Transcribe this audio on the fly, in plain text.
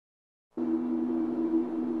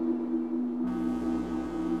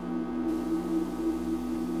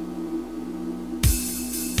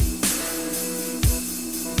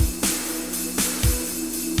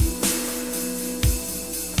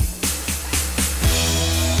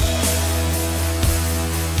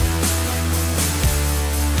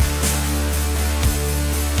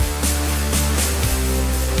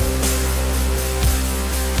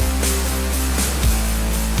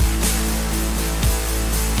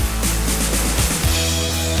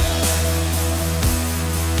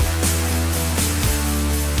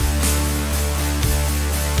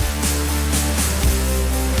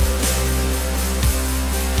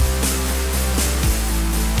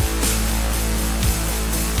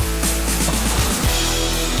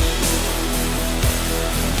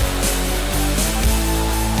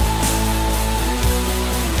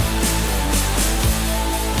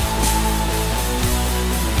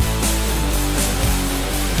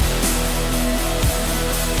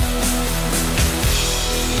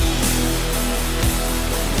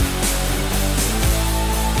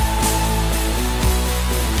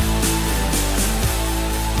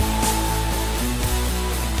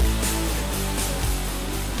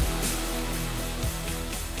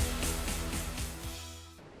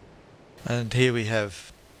And here we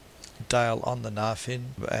have Dale on the Narfin,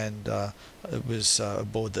 and it was a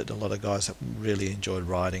board that a lot of guys really enjoyed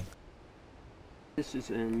riding. This is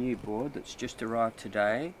a new board that's just arrived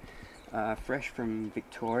today, fresh from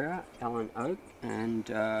Victoria, Allen Oak, and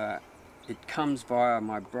it comes via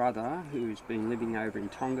my brother, who's been living over in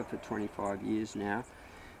Tonga for 25 years now,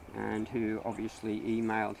 and who obviously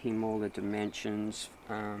emailed him all the dimensions,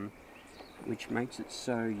 which makes it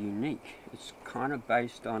so unique. It's kind of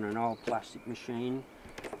based on an old plastic machine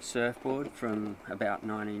surfboard from about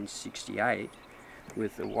 1968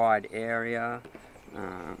 with a wide area,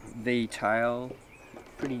 V-tail,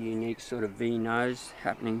 pretty unique sort of V-nose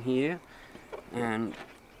happening here, and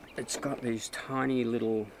it's got these tiny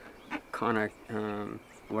little kind of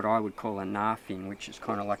what I would call a narfin, which is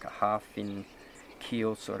kind of like a half fin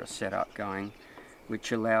keel sort of setup going,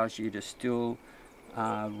 which allows you to still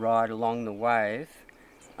ride along the wave,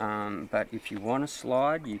 but if you want to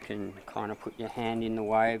slide, you can kind of put your hand in the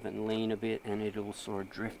wave and lean a bit, and it'll sort of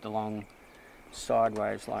drift along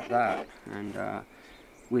sideways like that. And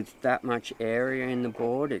with that much area in the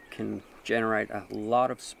board, it can generate a lot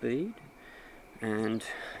of speed, and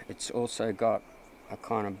it's also got a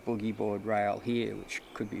kind of boogie board rail here, which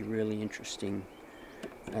could be really interesting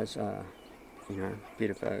as a bit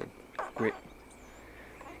of a grip.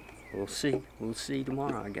 We'll see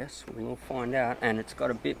tomorrow, I guess. We'll find out. And it's got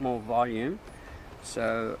a bit more volume,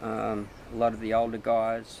 so a lot of the older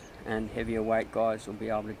guys and heavier weight guys will be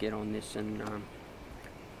able to get on this, and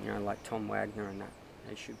like Tom Wagner and that,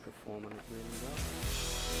 they should perform on it really well.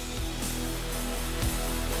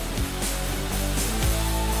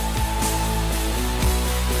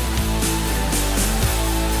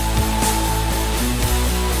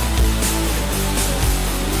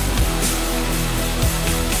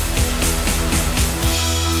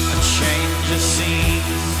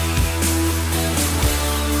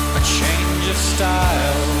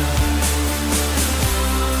 Style,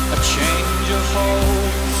 a change of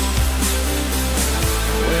hope,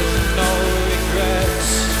 with no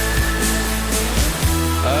regrets,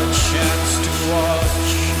 a chance to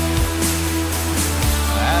watch,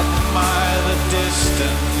 admire the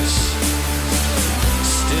distance,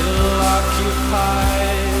 still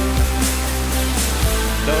occupied,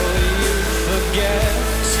 though you forget.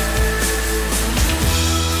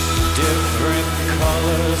 Different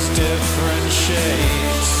colors, different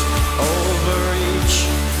shades, over each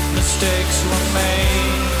mistakes were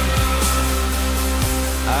made.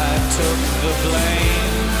 I took the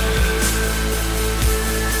blame.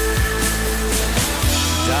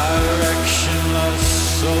 Directionless,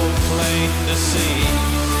 so plain to see.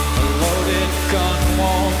 A loaded gun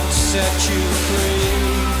won't set you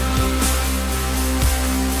free.